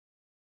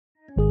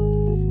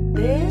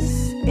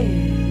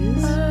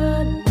is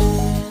A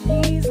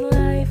nanny's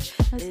life.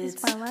 This is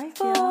It's my life,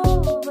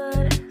 full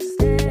but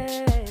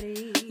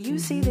steady. You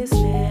see this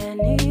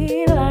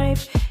nanny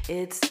life,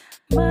 it's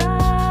mine.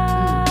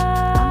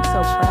 I'm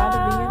so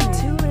proud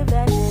to be a nanny. To live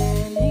that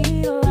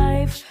nanny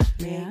life,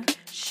 Yeah. make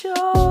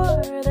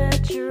sure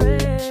that you're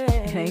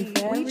ready. ain't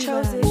for We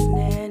chose everybody. this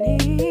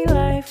nanny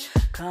life.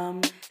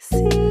 Come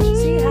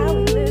see how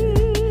we live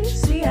it.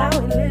 See how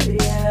we live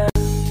it, yeah.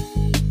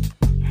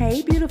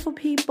 Hey, beautiful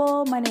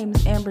people. My name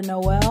is Amber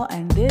Noel,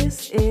 and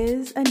this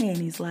is A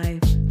Nanny's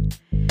Life.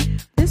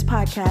 This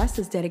podcast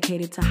is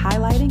dedicated to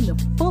highlighting the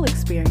full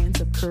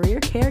experience of career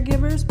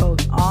caregivers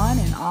both on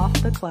and off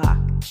the clock.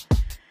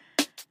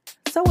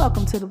 So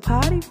welcome to the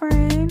potty,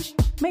 friend.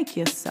 Make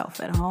yourself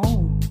at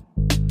home.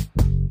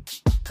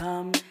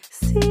 Come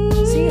see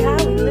how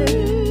we live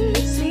it.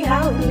 See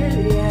how we live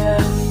it, yeah.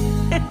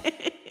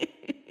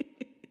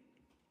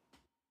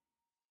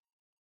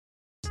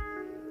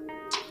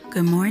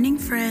 Good morning,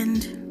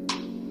 friend.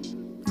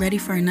 Ready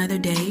for another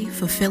day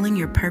fulfilling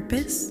your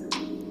purpose?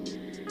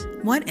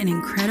 What an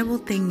incredible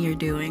thing you're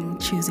doing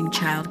choosing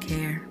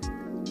childcare.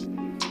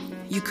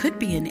 You could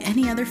be in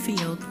any other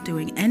field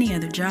doing any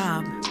other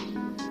job.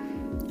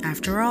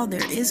 After all,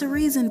 there is a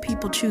reason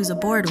people choose a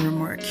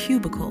boardroom or a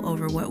cubicle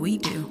over what we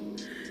do.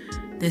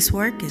 This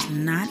work is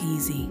not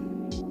easy.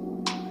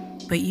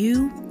 But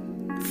you,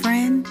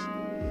 friend,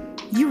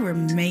 you were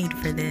made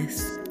for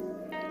this.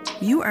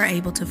 You are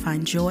able to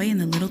find joy in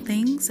the little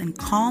things and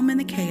calm in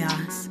the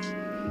chaos.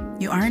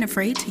 You aren't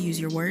afraid to use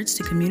your words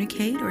to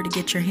communicate or to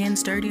get your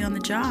hands dirty on the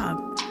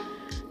job.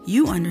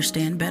 You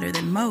understand better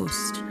than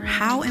most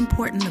how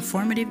important the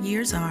formative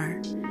years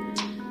are.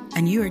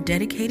 And you are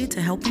dedicated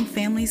to helping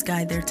families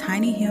guide their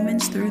tiny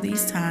humans through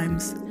these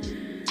times.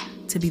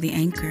 To be the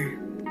anchor,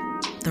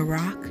 the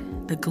rock,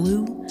 the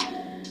glue,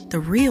 the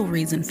real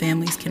reason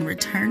families can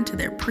return to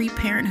their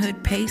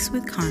pre-parenthood pace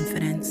with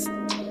confidence.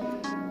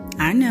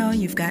 I know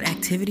you've got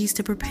activities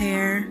to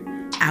prepare,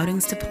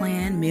 outings to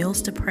plan,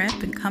 meals to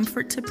prep, and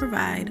comfort to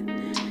provide.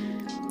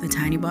 The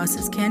tiny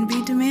bosses can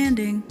be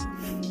demanding,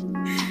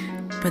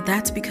 but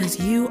that's because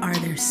you are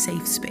their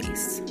safe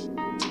space.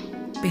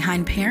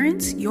 Behind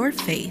parents, your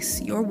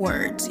face, your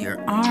words, your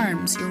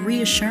arms, your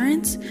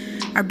reassurance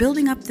are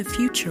building up the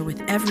future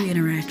with every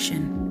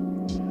interaction.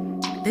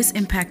 This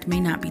impact may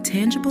not be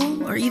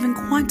tangible or even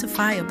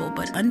quantifiable,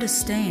 but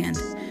understand,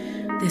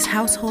 this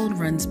household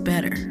runs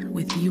better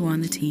with you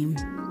on the team.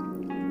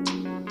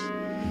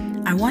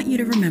 I want you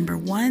to remember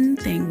one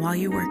thing while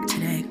you work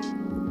today.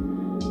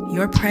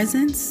 Your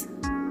presence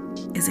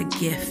is a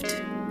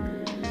gift.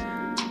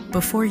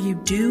 Before you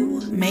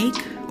do, make,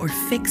 or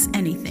fix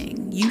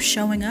anything, you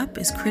showing up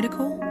is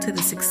critical to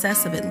the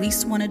success of at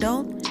least one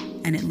adult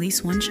and at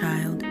least one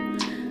child.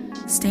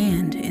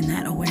 Stand in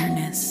that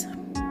awareness.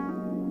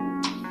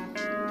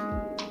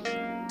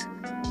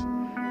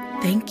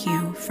 Thank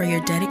you for your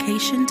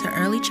dedication to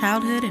early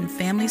childhood and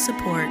family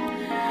support.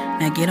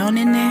 Now get on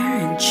in there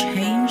and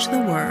change the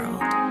world.